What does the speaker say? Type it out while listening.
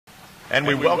And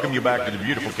we welcome you back to the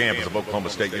beautiful campus of Oklahoma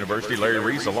State University. Larry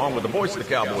Reece, along with the voice of the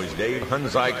Cowboys, Dave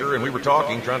Hunziker. And we were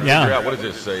talking, trying to figure out, what is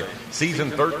this, season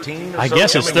 13 or I so?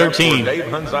 guess it's 13. Dave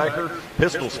Hunziker,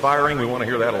 pistols firing. We want to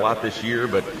hear that a lot this year.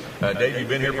 But, Dave, you've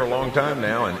been here for a long time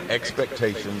now, and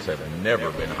expectations have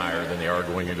never been higher than they are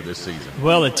going into this season.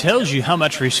 Well, it tells you how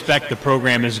much respect the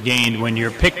program has gained when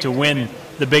you're picked to win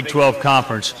the Big 12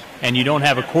 Conference and you don't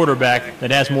have a quarterback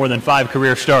that has more than 5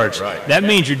 career starts. Right. That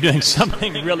means you're doing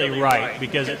something really right,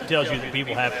 because it tells you that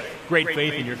people have great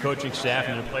faith in your coaching staff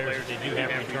and the players that they do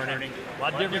have returning. A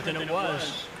lot different than it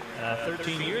was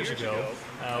 13 years ago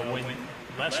when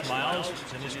Les Miles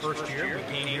was in his first year.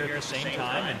 We came here at the same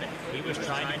time, and he was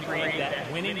trying to create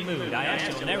that winning mood. I asked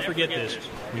him, I'll never forget this.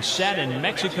 We sat in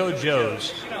Mexico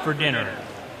Joe's for dinner,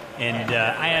 and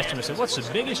I asked him, I said, what's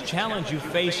the biggest challenge you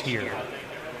face here?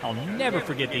 I'll never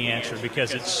forget the answer,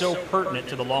 because it's so pertinent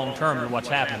to the long term and what's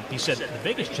happened. He said, the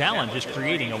biggest challenge is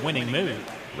creating a winning mood.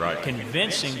 Right.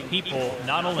 Convincing people,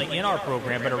 not only in our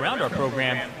program, but around our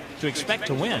program, to expect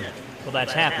to win. Well,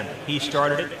 that's happened. He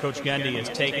started it. Coach Gundy has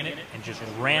taken it and just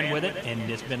ran with it,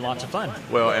 and it's been lots of fun.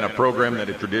 Well, and a program that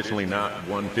had traditionally not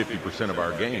won 50% of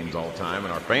our games all the time,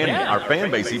 and our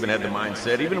fan base even had the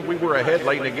mindset, even if we were ahead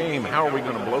late in the game, how are we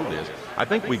going to blow this? I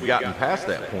think we've gotten past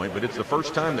that point, but it's the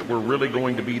first time that we're really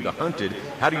going to be the hunted.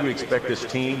 How do you expect this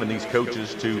team and these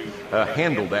coaches to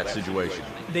handle that situation?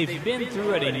 They've been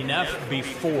through it enough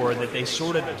before that they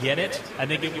sort of get it. I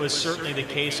think it was certainly the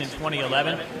case in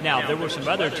 2011. Now, there were some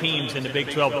other teams in the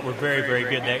Big 12 that were very, very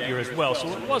good that year as well, so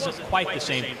it wasn't quite the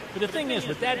same. But the thing is,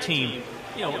 with that team,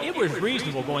 you know, it was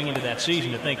reasonable going into that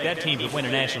season to think that team could win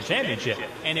a national championship.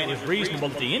 And it was reasonable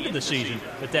at the end of the season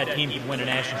that team could win a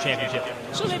national championship.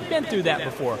 So they've been through that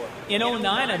before. In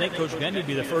 2009, I think Coach Gundy would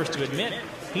be the first to admit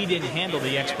he didn't handle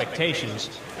the expectations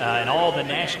and all the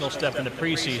national stuff in the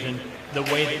preseason the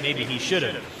way that maybe he should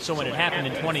have. So when it happened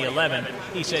in 2011,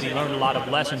 he said he learned a lot of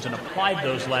lessons and applied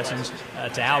those lessons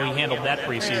to how he handled that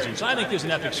preseason. So I think there's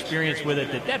enough experience with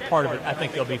it that part of it, I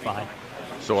think they'll be fine.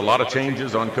 So a lot of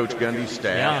changes on Coach Gundy's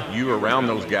staff. Yeah. You around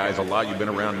those guys a lot. You've been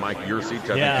around Mike Yurcich.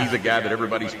 I think he's a guy that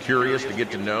everybody's curious to get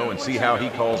to know and see how he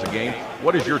calls a game.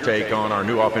 What is your take on our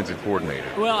new offensive coordinator?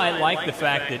 Well, I like the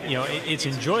fact that, you know, it's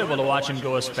enjoyable to watch him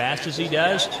go as fast as he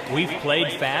does. We've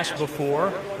played fast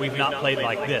before. We've not played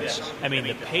like this. I mean,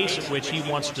 the pace at which he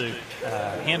wants to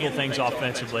handle things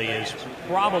offensively is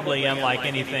probably unlike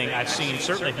anything I've seen,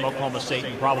 certainly from Oklahoma State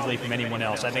and probably from anyone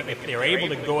else. I think if they're able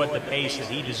to go at the pace that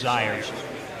he desires,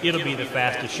 it'll be the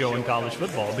fastest show in college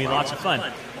football. It'll be lots of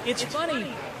fun. It's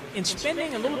funny, in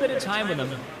spending a little bit of time with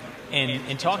him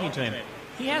and talking to him,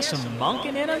 he has some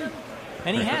Monken in him,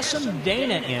 and he has some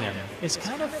Dana in him. It's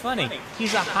kind of funny.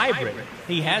 He's a hybrid.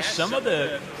 He has some of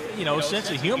the, you know, sense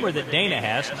of humor that Dana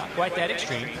has, not quite that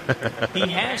extreme. He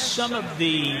has some of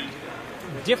the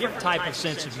different type of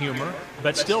sense of humor,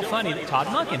 but still funny, that Todd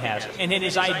Monken has. And then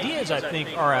his ideas, I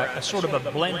think, are a sort of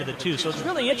a blend of the two. So it's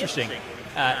really interesting.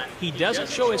 He doesn't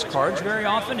show his cards very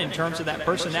often in terms of that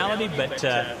personality, but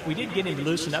we did get him to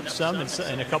loosen up some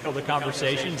in a couple of the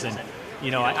conversations. And,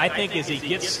 you know, I think as he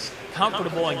gets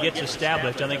comfortable and gets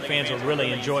established, I think fans will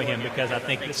really enjoy him, because I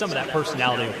think that some of that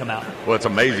personality will come out. Well, it's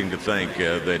amazing to think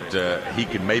that he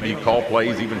can maybe call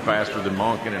plays even faster than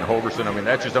Monken and Holgerson. I mean,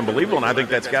 that's just unbelievable, and I think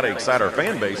that's got to excite our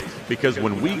fan base, because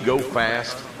when we go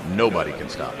fast, nobody can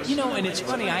stop us. You know, and it's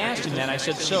funny, I asked him that. I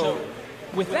said, so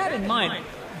with that in mind,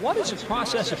 what is the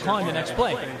process of calling the next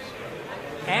play?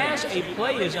 As a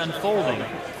play is unfolding,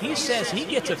 he says he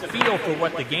gets a feel for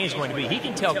what the game's going to be. He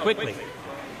can tell quickly.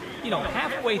 You know,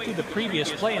 halfway through the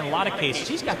previous play, in a lot of cases,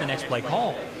 he's got the next play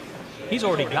called. He's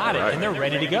already got it, and they're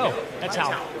ready to go. That's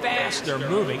how fast they're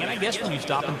moving. And I guess when you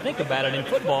stop and think about it, in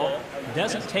football, it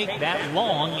doesn't take that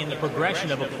long in the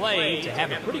progression of a play to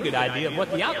have a pretty good idea of what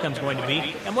the outcome's going to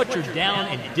be and what your down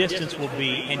and distance will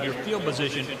be and your field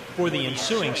position for the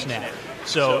ensuing snap.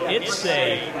 So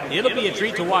it'll be a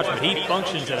treat to watch, but he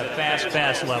functions at a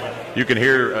fast level. You can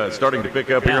hear starting to pick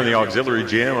up here in the auxiliary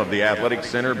gym of the athletic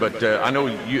center, but I know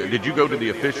did you go to the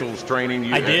officials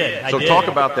training? I did. So talk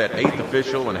about that 8th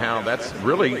official and how that's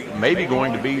really maybe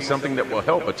going to be something that will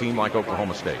help a team like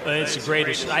Oklahoma State. It's the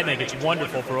greatest. I think it's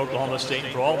wonderful for Oklahoma State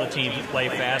and for all the teams that play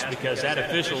fast, because that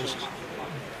official's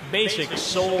basic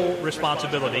sole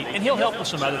responsibility, and he'll help with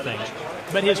some other things,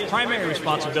 but his primary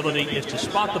responsibility is to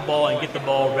spot the ball and get the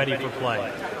ball ready for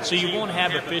play. So you won't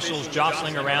have officials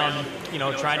jostling around, you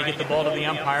know, trying to get the ball to the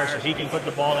umpire so he can put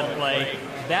the ball in play.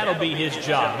 That'll be his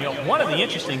job. You know, one of the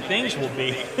interesting things will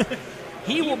be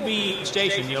he will be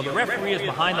stationed. You know, the referee is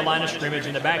behind the line of scrimmage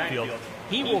in the backfield.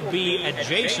 he will be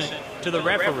adjacent to the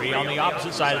referee on the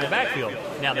opposite side of the backfield.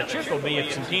 Now, the trick will be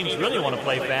if some teams really want to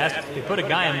play fast, they put a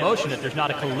guy in motion that there's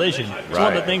not a collision. It's one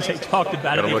of the things they talked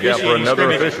about at the officiating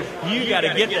scrimmage. You got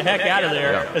to get the heck out of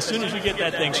there as soon as you get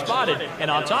that thing spotted. And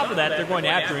on top of that, they're going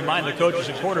to have to remind the coaches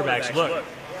and quarterbacks, look,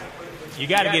 you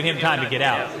got to give him time to get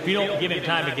out. If you don't give him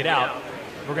time to get out,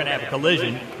 we're going to have a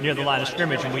collision near the line of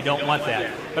scrimmage, and we don't want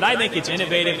that. But I think it's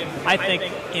innovative. I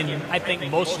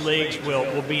think most leagues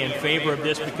will be in favor of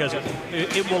this because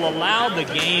it will allow the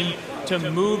game to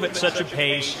move at such a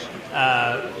pace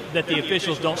that the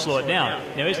officials don't slow it down.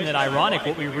 Now, isn't it ironic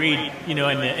what we read, in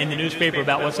the newspaper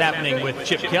about what's happening with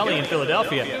Chip Kelly in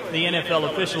Philadelphia? The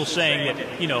NFL officials saying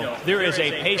that there is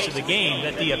a pace of the game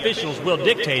that the officials will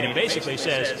dictate, and basically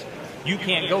says, you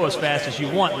can't go as fast as you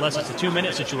want unless it's a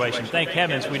 2-minute situation. Thank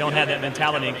heavens we don't have that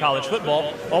mentality in college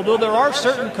football, although there are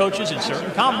certain coaches in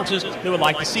certain conferences that would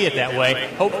like to see it that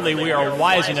way. Hopefully we are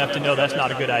wise enough to know that's not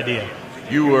a good idea.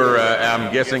 You were,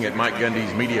 I'm guessing, at Mike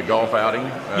Gundy's media golf outing?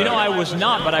 I was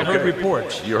not, but I heard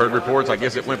reports. You heard reports. I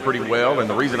guess it went pretty well. And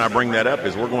the reason I bring that up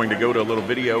is we're going to go to a little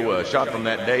video shot from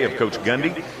that day of Coach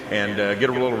Gundy and get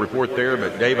a little report there.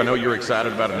 But, Dave, I know you're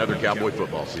excited about another Cowboy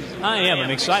football season. I am.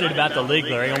 I'm excited about the league,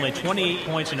 Larry. Only 28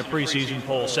 points in a preseason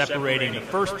poll separating the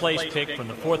first-place pick from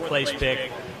the fourth-place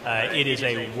pick. It is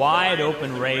a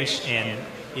wide-open race, and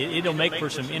it'll make for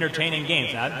some entertaining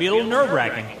games. Now, it'll be a little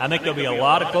nerve-wracking. I think there'll be a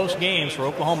lot of close games for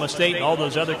Oklahoma State and all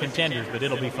those other contenders, but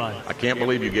it'll be fun. I can't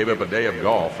believe you gave up a day of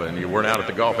golf and you weren't out at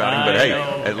the golf outing. But, hey,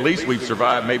 at least we've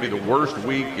survived maybe the worst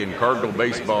week in Cardinal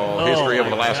baseball history over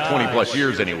the last 20-plus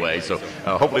years anyway. So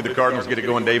hopefully the Cardinals get it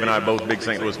going. Dave and I are both big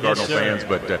St. Louis Cardinal fans,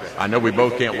 but I know we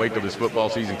both can't wait till this football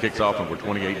season kicks off and we're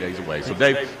 28 days away. So,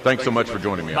 Dave, thanks so much for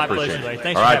joining me. I appreciate it.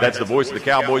 Thanks all right, that's the voice of the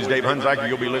Cowboys, Dave Hunziker.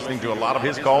 You'll be listening to a lot of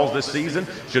his calls this season.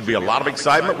 Should be a lot of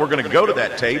excitement. We're going to go to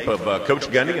that tape of Coach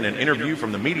Gundy and an interview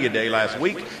from the Media Day last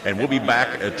week, and we'll be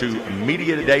back to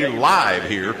Media Day Live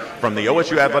here from the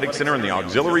OSU Athletic Center in the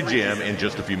Auxiliary Gym in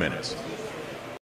just a few minutes.